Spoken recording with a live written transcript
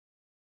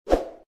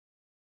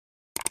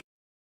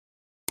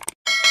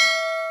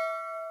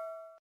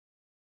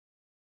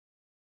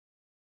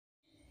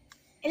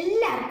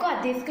എല്ലാവർക്കും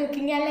അദീസ്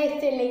cooking and life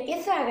സ്റ്റൈലിലേക്ക്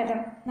സ്വാഗതം.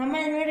 നമ്മൾ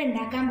ഇന്നിവിടെ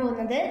ഉണ്ടാക്കാൻ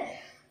പോകുന്നത്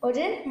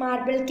ഒരു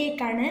മാർബിൾ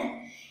കേക്കാണ്.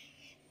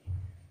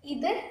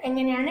 ഇത്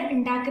എങ്ങനെയാണ്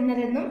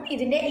ഉണ്ടാക്കുന്നതെന്നും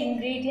ഇതിൻ്റെ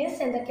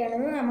ഇൻഗ്രീഡിയൻസ്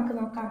എന്തൊക്കെയാണെന്നും നമുക്ക്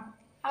നോക്കാം.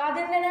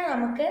 ആദ്യം തന്നെ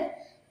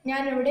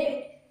ഞാനിവിടെ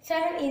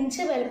 7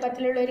 ഇഞ്ച്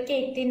വലുപ്പത്തിലുള്ള ഒരു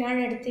കേക്ക്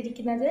ടിന്നാണ്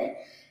എടുത്തിരിക്കുന്നത്.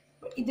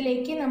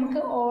 ഇതിലേക്ക്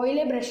നമുക്ക് ഓയിൽ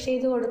ബ്രഷ്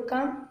ചെയ്ത്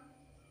കൊടുക്കാം.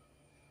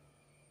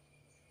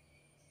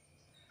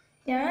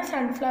 ഞാൻ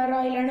സൺഫ്ലവർ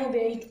ഓയിലാണ്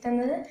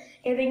ഉപയോഗിക്കുന്നത്.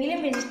 ഏതെങ്കിലും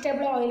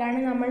വെജിറ്റബിൾ ഓയിലാണ്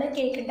നമ്മൾ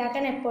കേക്ക്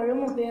ഉണ്ടാക്കാൻ എപ്പോഴും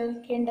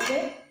ഉപയോഗിക്കേണ്ടത്.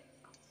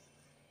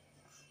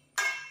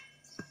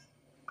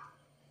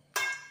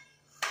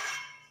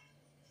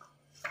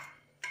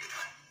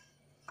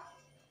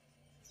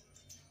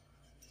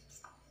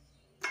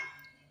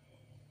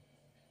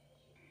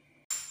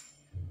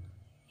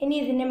 ഇനി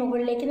ഇതിൻ്റെ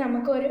മുകളിലേക്ക്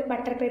നമുക്ക് ഒരു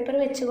ബട്ടർ പേപ്പർ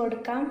വെച്ച്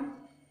കൊടുക്കാം.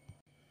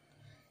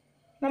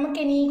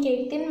 നമുക്കിനി ഈ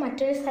കേക്ക് ടിൻ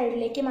മറ്റൊരു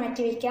സൈഡിലേക്ക്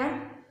മാറ്റി വയ്ക്കാം.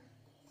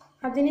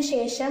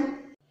 അതിനുശേഷം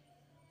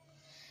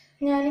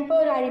ഞാനിപ്പോൾ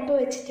ഒരു അരിപ്പ്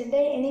വെച്ചിട്ടുണ്ട്.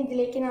 ഇനി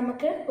ഇതിലേക്ക്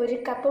നമുക്ക് 1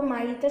 കപ്പ്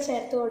മൈദ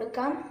ചേർത്ത്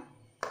കൊടുക്കാം.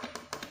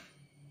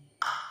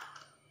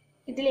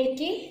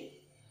 ഇതിലേക്ക്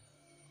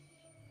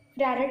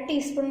 1/2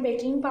 ടീസ്പൂൺ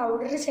ബേക്കിംഗ്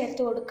പൗഡർ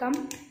ചേർത്ത് കൊടുക്കാം.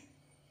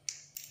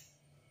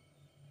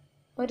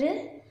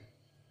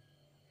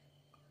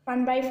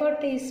 1/4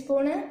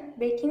 ടീസ്പൂണ്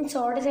ബേക്കിംഗ്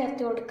സോഡ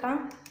ചേർത്ത് കൊടുക്കാം.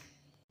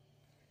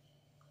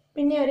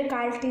 പിന്നെ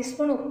 1/4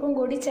 ടീസ്പൂൺ ഉപ്പും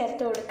കൂടി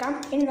ചേർത്ത് കൊടുക്കാം.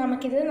 ഇനി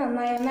നമുക്കിത്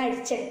നന്നായി ഒന്ന്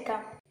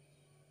അരിച്ചെടുക്കാം.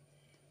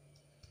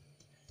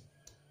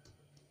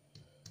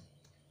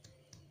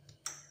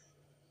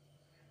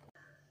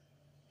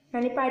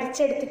 ഞാനിപ്പോൾ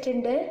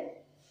അരിച്ചെടുത്തിട്ടുണ്ട്.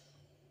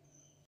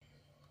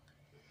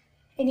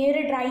 ഇനി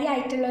ഒരു ഡ്രൈ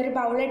ആയിട്ടുള്ള ഒരു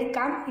ബൗൾ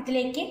എടുക്കാം.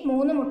 ഇതിലേക്ക്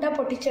 3 മുട്ട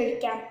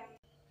പൊട്ടിച്ചൊഴിക്കാം.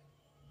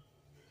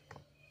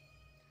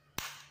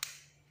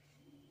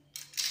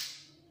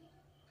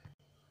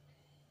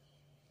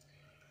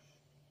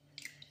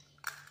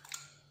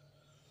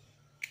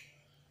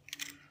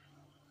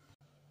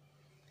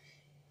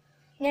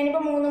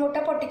 ഞാനിപ്പോൾ 3 മുട്ട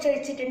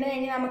പൊട്ടിച്ചൊഴിച്ചിട്ടുണ്ട്.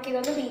 ഇനി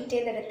നമുക്കിതൊന്ന് ബീറ്റ്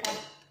ചെയ്തെടുക്കാം.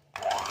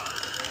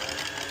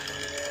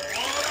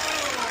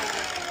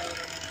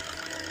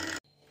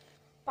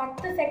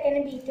 പത്ത് സെക്കൻഡ്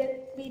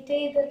ബീറ്റ്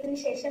ചെയ്തതിന്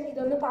ശേഷം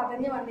ഇതൊന്ന്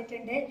പതഞ്ഞ്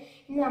വന്നിട്ടുണ്ട്.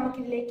 ഇനി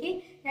നമുക്കിതിലേക്ക്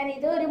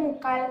ഇത് ഒരു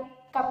 3/4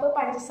 കപ്പ്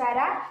പഞ്ചസാര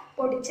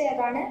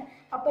പൊടിച്ചതാണ്.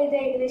 അപ്പോൾ ഇത്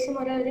ഏകദേശം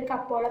ഒരു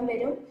കപ്പോളം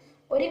വരും.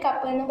 1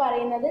 കപ്പ് എന്ന്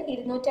പറയുന്നത്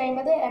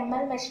 250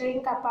 ml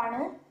മെഷറിംഗ്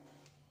കപ്പാണ്.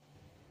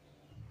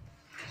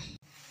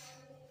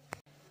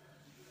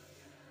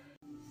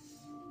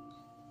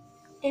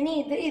 ഇനി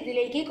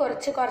ഇതിലേക്ക്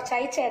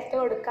കുറച്ചായി ചേർത്ത്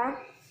കൊടുക്കാം.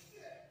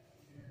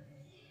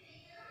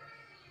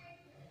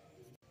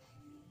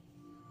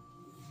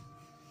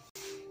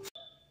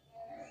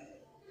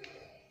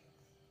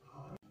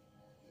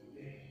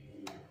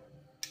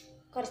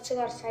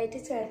 കുറച്ചായിട്ട്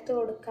ചേർത്ത്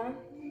കൊടുക്കാം.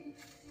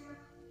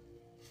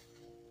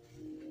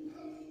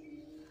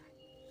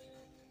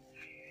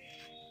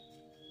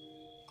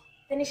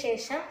 ഇതിന്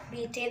ശേഷം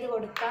ബീറ്റ് ചെയ്ത്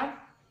കൊടുക്കാം.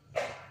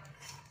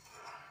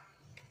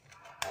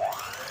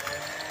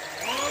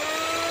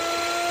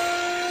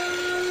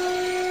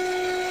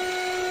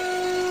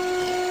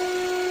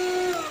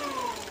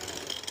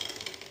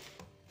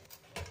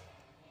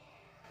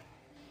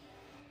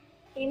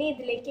 ഇനി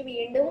ഇതിലേക്ക്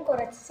വീണ്ടും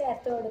കുറച്ച്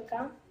ചേർത്ത്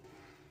കൊടുക്കാം.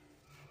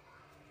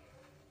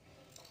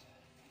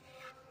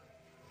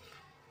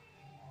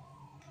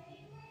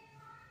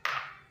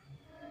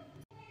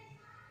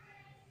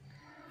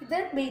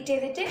 ഇത് ബീറ്റ്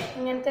ചെയ്തിട്ട്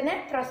ഇങ്ങനെ തന്നെ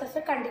പ്രോസസ്സ്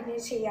കണ്ടിന്യൂ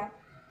ചെയ്യാം.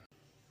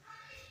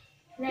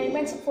 9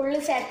 മിനിറ്റ്സ് ഫുള്ള്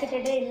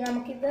ചേർത്തിട്ടുണ്ട്. ഇനി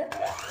നമുക്കിത്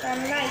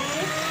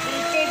നന്നായിട്ട്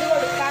ബീറ്റ് ചെയ്ത്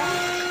കൊടുക്കാം.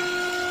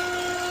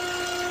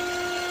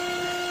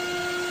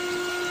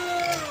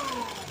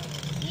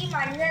 ഈ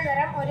മഞ്ഞ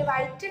നിറം ഒരു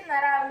വൈറ്റ്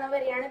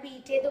നിറമാവുന്നവരെയാണ്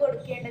ബീറ്റ് ചെയ്ത്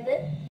കൊടുക്കേണ്ടത്.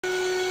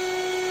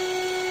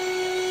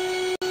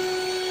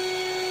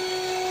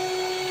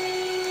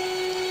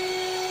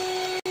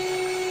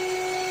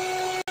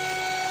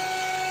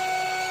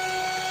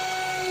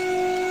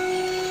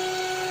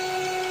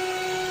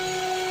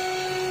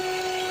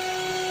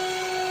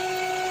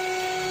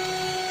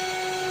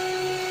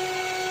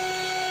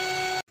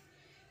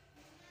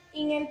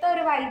 ഇങ്ങനത്തെ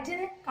ഒരു വൈറ്റ്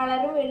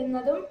കളർ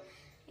വരുന്നതും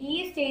ഈ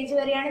സ്റ്റേജ്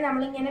വരെയാണ്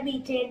നമ്മളിങ്ങനെ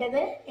ബീറ്റ്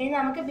ചെയ്യേണ്ടത്. ഇനി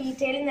നമുക്ക്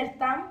ബീറ്റ് ചെയ്ത്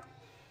നിർത്താം.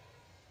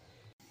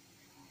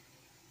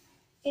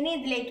 ഇനി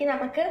ഇതിലേക്ക്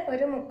നമുക്ക്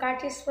ഒരു 3/4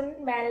 ടീസ്പൂൺ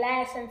വാനില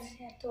എസൻസ്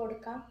ചേർത്ത്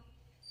കൊടുക്കാം.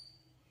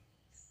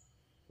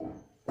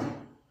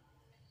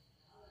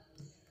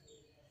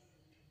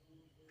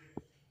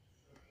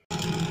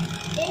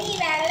 ഇനി ഈ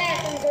വാനില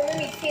എസൻസ് ഒന്ന്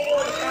മിക്സ് ചെയ്ത്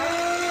കൊടുക്കാം.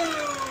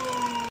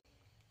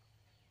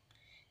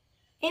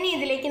 ഇനി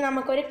ഇതിലേക്ക്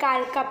നമുക്കൊരു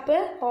 1/4 കപ്പ്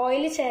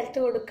ഓയിൽ ചേർത്ത്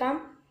കൊടുക്കാം.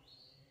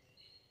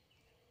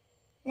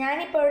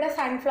 ഞാനിപ്പോൾ ഇവിടെ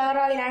സൺഫ്ലവർ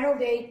ഓയിലാണ്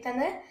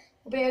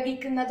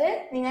ഉപയോഗിക്കുന്നത്.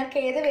 നിങ്ങൾക്ക്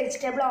ഏത്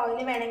വെജിറ്റബിൾ ഓയിൽ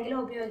വേണമെങ്കിലും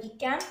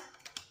ഉപയോഗിക്കാം.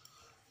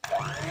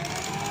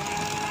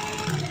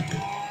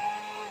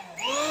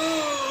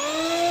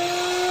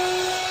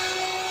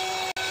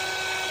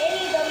 ഇനി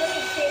ഇതൊന്ന്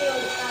മിക്സ് ചെയ്ത്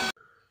കൊടുക്കാം.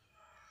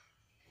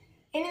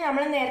 ഇനി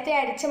നമ്മൾ നേരത്തെ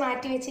അരിച്ച്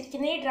മാറ്റി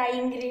വെച്ചിരിക്കുന്ന ഈ ഡ്രൈ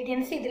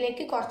ഇൻഗ്രീഡിയൻസ്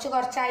ഇതിലേക്ക്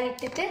കുറച്ചായി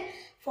ഇട്ടിട്ട്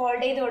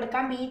ഫോൾഡ് ചെയ്ത്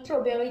കൊടുക്കാം. ബീറ്റർ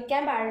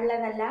ഉപയോഗിക്കാൻ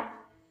പാടുള്ളതല്ല.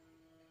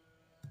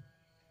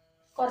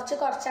 കുറച്ച്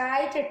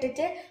കുറച്ചായിട്ട്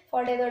ഇട്ടിട്ട്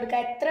ഫോൾഡ് ചെയ്ത് കൊടുക്കുക.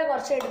 എത്ര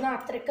കുറച്ച് ഇടുന്നോ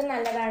അത്രയ്ക്കും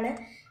നല്ലതാണ്.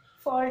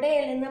 ഫോൾഡ്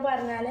ചെയ്യലെന്ന്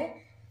പറഞ്ഞാൽ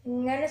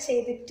ഇങ്ങനെ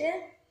ചെയ്തിട്ട്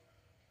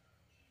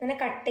ഇങ്ങനെ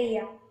കട്ട്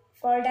ചെയ്യാം.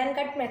 ഫോൾഡ് ആൻഡ്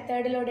കട്ട്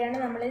മെത്തേഡിലൂടെയാണ്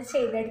നമ്മളിത്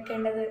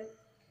ചെയ്തെടുക്കേണ്ടത്.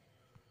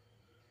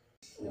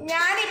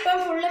 ഞാനിപ്പോൾ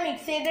ഫുള്ള്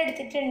മിക്സ്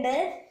ചെയ്തെടുത്തിട്ടുണ്ട്.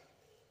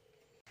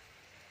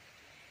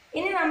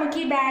 ഇനി നമുക്ക്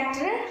ഈ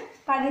ബാറ്റർ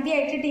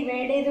പകുതിയായിട്ട്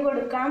ഡിവൈഡ് ചെയ്ത്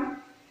കൊടുക്കാം.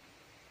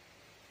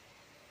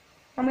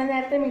 നമ്മൾ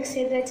നേരത്തെ മിക്സ്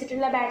ചെയ്ത്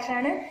വെച്ചിട്ടുള്ള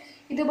ബാറ്ററാണ്.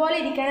 ഇതുപോലെ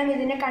ഇരിക്കണം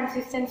ഇതിൻ്റെ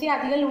കൺസിസ്റ്റൻസി,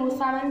 അധികം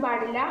ലൂസാവാൻ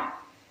പാടില്ല.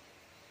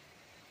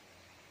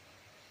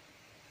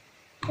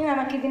 ഇനി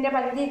നമുക്കിതിൻ്റെ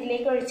പകുതി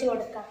ഇതിലേക്ക് ഒഴിച്ച്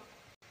കൊടുക്കാം.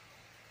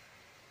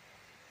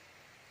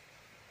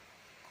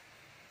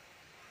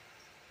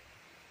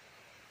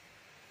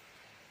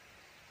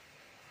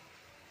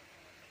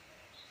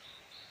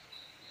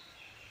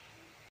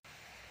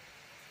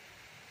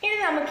 ഇനി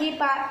നമുക്ക്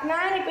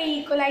ഞാനിപ്പോൾ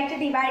ഈക്വലായിട്ട്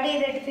ഡിവൈഡ്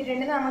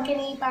ചെയ്തെടുത്തിട്ടുണ്ട്.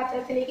 നമുക്കിനി ഈ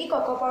പാത്രത്തിലേക്ക്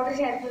കൊക്കോ പൗഡർ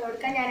ചേർത്ത്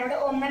കൊടുക്കാം. ഞാനിവിടെ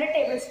 1.5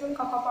 ടേബിൾ സ്പൂൺ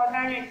കൊക്കോ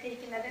പൗഡറാണ്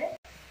എടുത്തിരിക്കുന്നത്.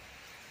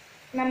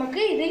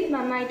 നമുക്ക് ഇത്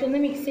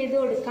നന്നായിട്ടൊന്ന് മിക്സ് ചെയ്ത്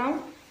കൊടുക്കാം.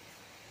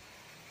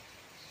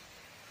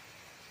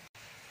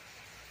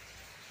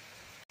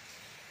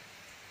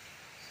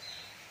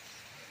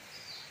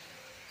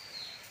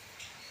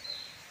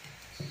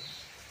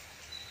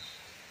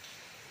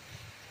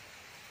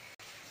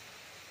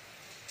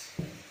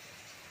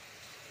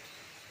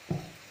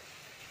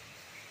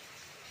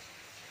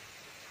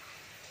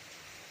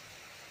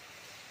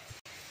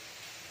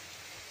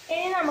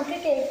 ഇനി നമുക്ക്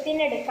കേക്ക് ടിൻ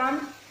എടുക്കാം.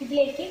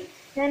 ഇതിലേക്ക്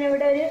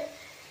ഞാനിവിടെ ഒരു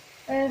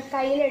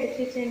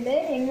കയ്യിലെടുത്തിട്ടുണ്ട്.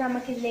 ഇനി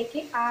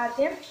നമുക്കിതിലേക്ക്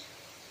ആദ്യം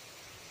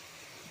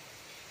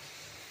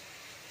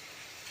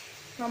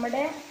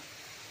നമ്മുടെ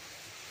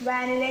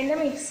വാനിലേൻ്റെ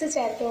മിക്സ്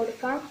ചേർത്ത്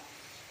കൊടുക്കാം.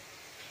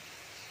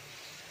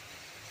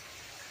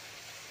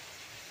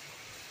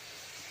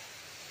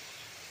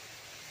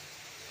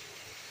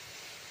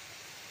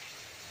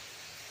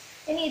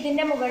 ഇനി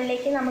ഇതിൻ്റെ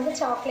മുകളിലേക്ക് നമുക്ക്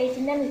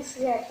ചോക്ലേറ്റിൻ്റെ മിക്സ്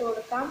ചേർത്ത്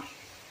കൊടുക്കാം.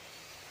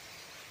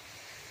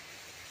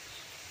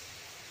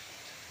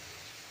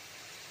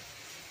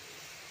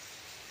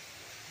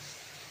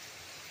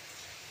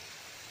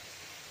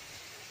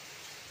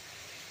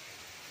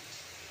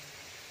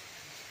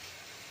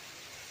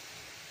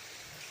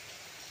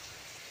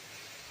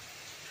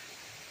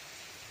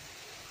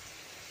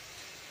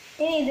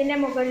 ഇനി ഇതിൻ്റെ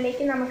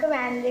മുകളിലേക്ക് നമുക്ക്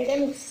വാനിലയുടെ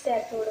മിക്സ്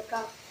ചേർത്ത്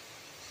കൊടുക്കാം.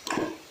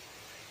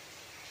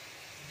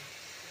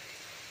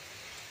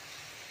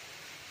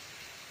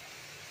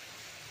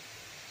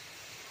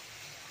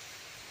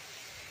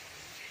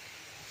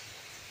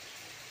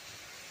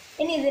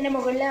 ഇനി ഇതിൻ്റെ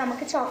മുകളിൽ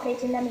നമുക്ക്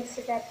ചോക്ലേറ്റിൻ്റെ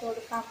മിക്സ് ചേർത്ത്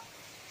കൊടുക്കാം.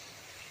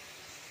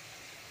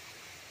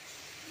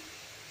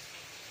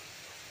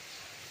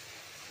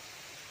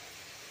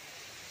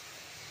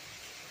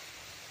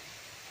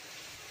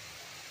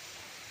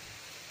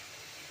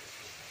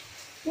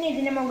 ഇനി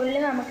ഇതിൻ്റെ മുകളിൽ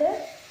നമുക്ക്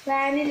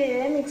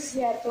വാനിലയുടെ മിക്സ്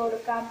ചേർത്ത്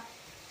കൊടുക്കാം.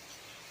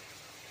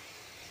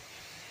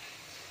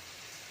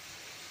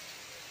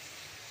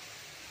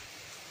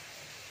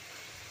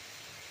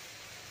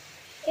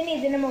 ഇനി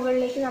ഇതിൻ്റെ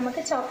മുകളിലേക്ക്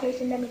നമുക്ക്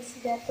ചോക്ലേറ്റിൻ്റെ മിക്സ്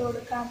ചേർത്ത്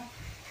കൊടുക്കാം.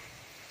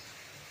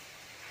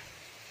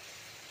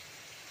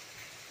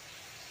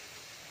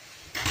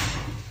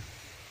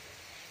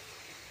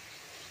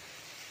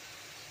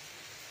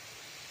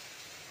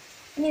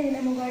 ഇനി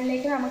ഇതിൻ്റെ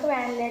മുകളിലേക്ക് നമുക്ക്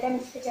വാനിലയുടെ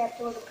മിക്സ്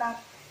ചേർത്ത് കൊടുക്കാം.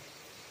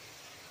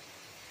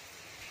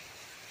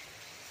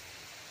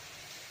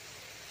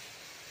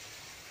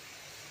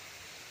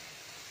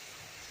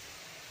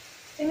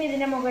 ഇനി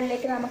ഇതിൻ്റെ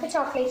മുകളിലേക്ക് നമുക്ക്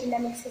ചോക്ലേറ്റിൻ്റെ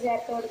മിക്സ്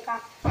ചേർത്ത്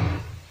കൊടുക്കാം.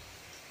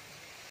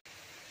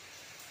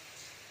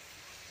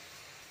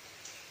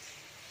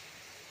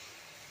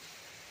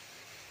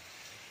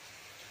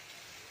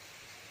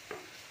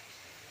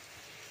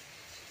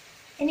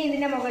 ഇനി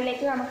ഇതിൻ്റെ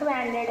മുകളിലേക്ക് നമുക്ക്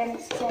വാനിലയുടെ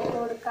മിക്സ് ചേർത്ത്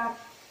കൊടുക്കാം.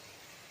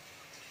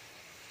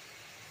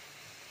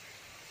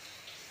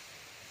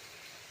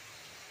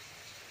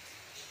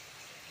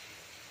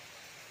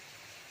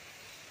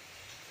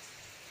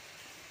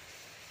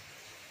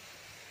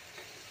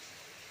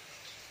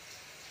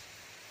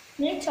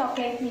 ഇനി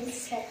ചോക്ലേറ്റ്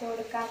മിക്സ് ചേർത്ത്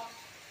കൊടുക്കാം.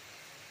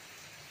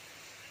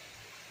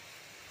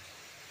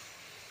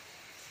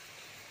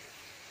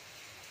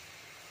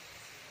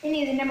 ഇനി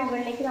ഇതിൻ്റെ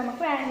മുകളിലേക്ക്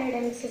നമുക്ക് വാനിലയുടെ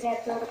മിക്സ്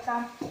ചേർത്ത്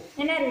കൊടുക്കാം.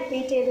 ഇങ്ങനെ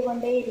റിപ്പീറ്റ്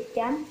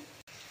ചെയ്തുകൊണ്ടേയിരിക്കാം.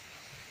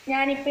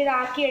 ഞാനിപ്പോൾ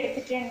ഇതാക്കി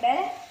എടുത്തിട്ടുണ്ട്.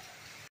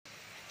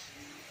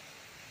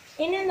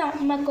 ഇനി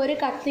നമുക്കൊരു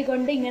കത്തി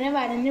കൊണ്ട് ഇങ്ങനെ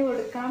വരഞ്ഞു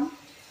കൊടുക്കാം.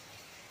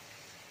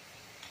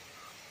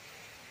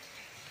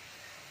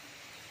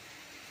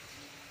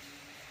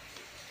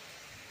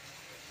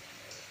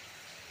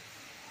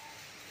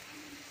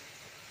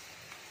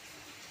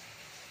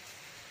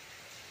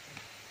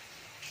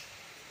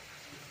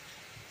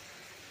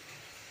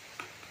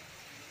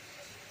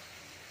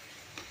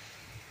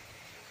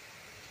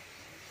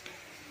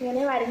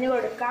 ഇങ്ങനെ വരഞ്ഞു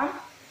കൊടുക്കാം.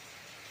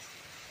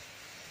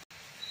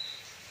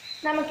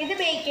 നമുക്കിത്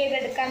ബേക്ക്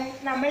ചെയ്തെടുക്കാം.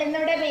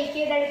 നമ്മളിന്നിവിടെ ബേക്ക്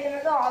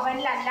ചെയ്തെടുക്കുന്നത്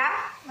ഓവനിലല്ല.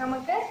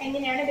 നമുക്ക്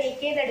എങ്ങനെയാണ്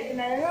ബേക്ക്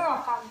ചെയ്തെടുക്കുന്നതെന്ന്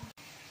നോക്കാം.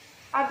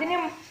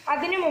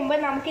 അതിനു മുമ്പ്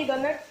നമുക്ക്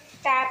ഇതൊന്ന്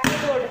ടാപ്പ്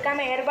ചെയ്ത്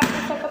കൊടുക്കാം. എയർ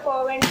ബബിൾസ് ഒക്കെ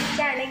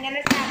പോവേണ്ടിയിട്ടാണ്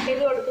ഇങ്ങനെ ടാപ്പ്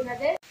ചെയ്ത്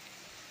കൊടുക്കുന്നത്.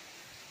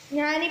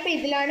 ഞാനിപ്പോൾ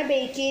ഇതിലാണ്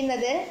ബേക്ക്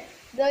ചെയ്യുന്നത്.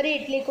 ഇതൊരു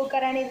ഇഡ്ഡലി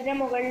കുക്കറാണ്. ഇതിൻ്റെ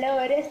മുകളിൽ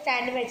ഒരു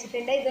സ്റ്റാൻഡ്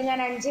വെച്ചിട്ടുണ്ട്. ഇത് ഞാൻ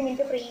 5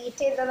 മിനിറ്റ്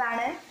പ്രീഹീറ്റ്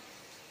ചെയ്തതാണ്.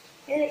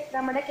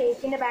 നമ്മുടെ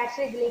കേക്കിൻ്റെ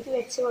ബാറ്റർ ഇതിലേക്ക്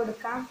വെച്ച്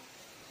കൊടുക്കാം.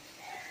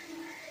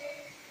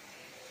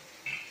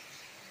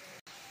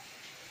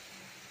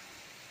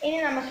 ഇനി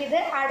നമുക്കിത്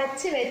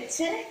അടച്ച്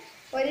വെച്ച്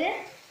ഒരു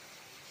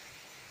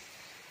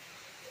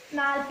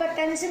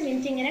 45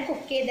 മിനിറ്റ് ഇങ്ങനെ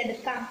കുക്ക്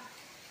ചെയ്തെടുക്കാം.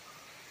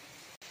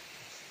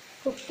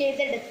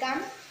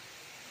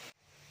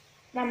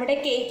 നമ്മുടെ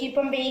കേക്ക്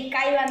ഇപ്പം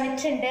ബേക്കായി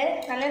വന്നിട്ടുണ്ട്.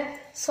 നല്ല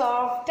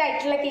സോഫ്റ്റ്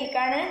ആയിട്ടുള്ള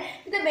കേക്കാണ്.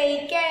 ഇത്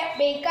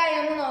ബേക്കായി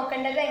ഒന്ന്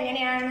നോക്കേണ്ടത്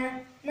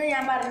എങ്ങനെയാണെന്ന്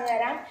ഞാൻ പറഞ്ഞു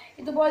തരാം.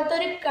 ഇതുപോലത്തെ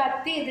ഒരു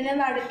കത്തി ഇതിന്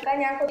നടുക്കാൻ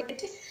ഞാൻ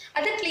കൊടുത്തിട്ട്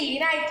അത്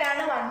ക്ലീൻ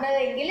ആയിട്ടാണ്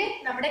വന്നതെങ്കിൽ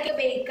നമ്മുടെ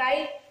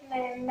ബേക്കായി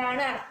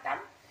എന്നാണ് അർത്ഥം.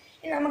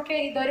 നമുക്ക്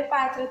ഇതൊരു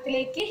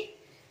പാത്രത്തിലേക്ക്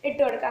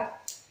ഇട്ട് കൊടുക്കാം.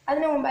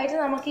 അതിന് മുമ്പായിട്ട്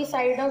നമുക്ക് ഈ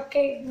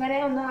സൈഡൊക്കെ ഇങ്ങനെ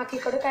ഒന്ന് ആക്കി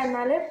കൊടുക്കാം.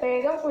 എന്നാൽ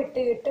വേഗം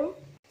വിട്ട് കിട്ടും.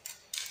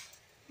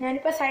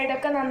 ഞാനിപ്പോൾ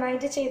സൈഡൊക്കെ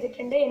നന്നായിട്ട്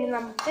ചെയ്തിട്ടുണ്ട്. ഇനി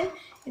നമുക്ക്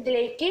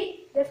ഇതിലേക്ക്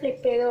ഇത്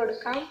ഫ്ലിപ്പ് ചെയ്ത്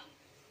കൊടുക്കാം.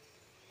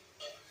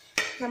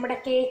 നമ്മുടെ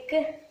കേക്ക്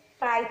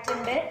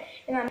ആയിട്ടുണ്ട്.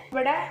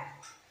 ഇവിടെ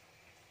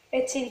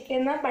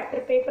വെച്ചിരിക്കുന്ന ബട്ടർ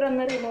പേപ്പർ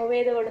ഒന്ന് റിമൂവ്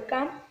ചെയ്ത്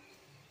കൊടുക്കാം.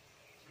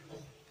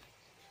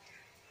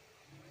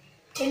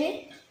 ഇനി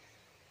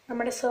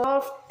നമ്മുടെ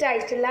സോഫ്റ്റ്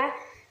ആയിട്ടുള്ള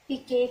ഈ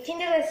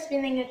കേക്കിൻ്റെ റെസിപ്പി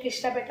നിങ്ങൾക്ക്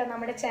ഇഷ്ടപ്പെട്ടാൽ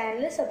നമ്മുടെ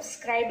ചാനൽ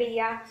സബ്സ്ക്രൈബ്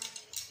ചെയ്യുക.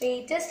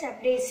 ലേറ്റസ്റ്റ്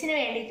അപ്ഡേറ്റ്സിന്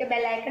വേണ്ടിയിട്ട്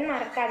ബെല്ലൈക്കൺ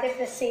മറക്കാതെ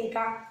പ്രസ് ചെയ്യുക.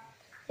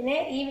 പിന്നെ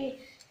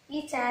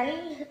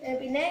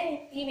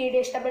ഈ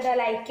വീഡിയോ ഇഷ്ടപ്പെട്ടാൽ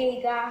ലൈക്ക്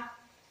ചെയ്യുക.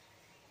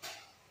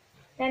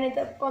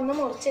 ഞാനിത് ഒന്ന്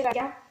മുറിച്ച്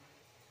കഴിക്കാം.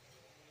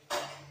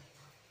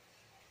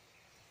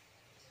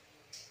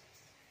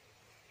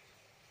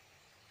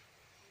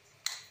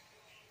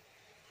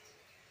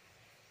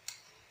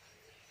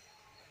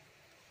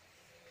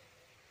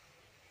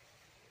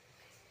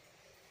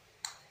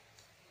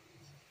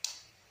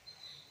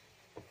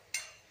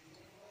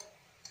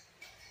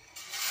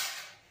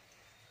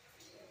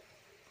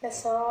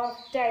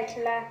 സോഫ്റ്റ്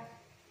ആയിട്ടുള്ള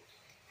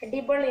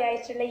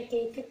അടിപൊളിയായിട്ടുള്ള ഈ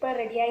കേക്ക് ഇപ്പോൾ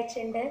റെഡി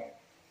ആയിട്ടുണ്ട്.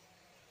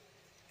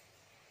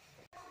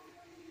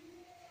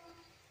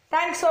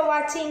 Thanks for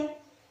watching.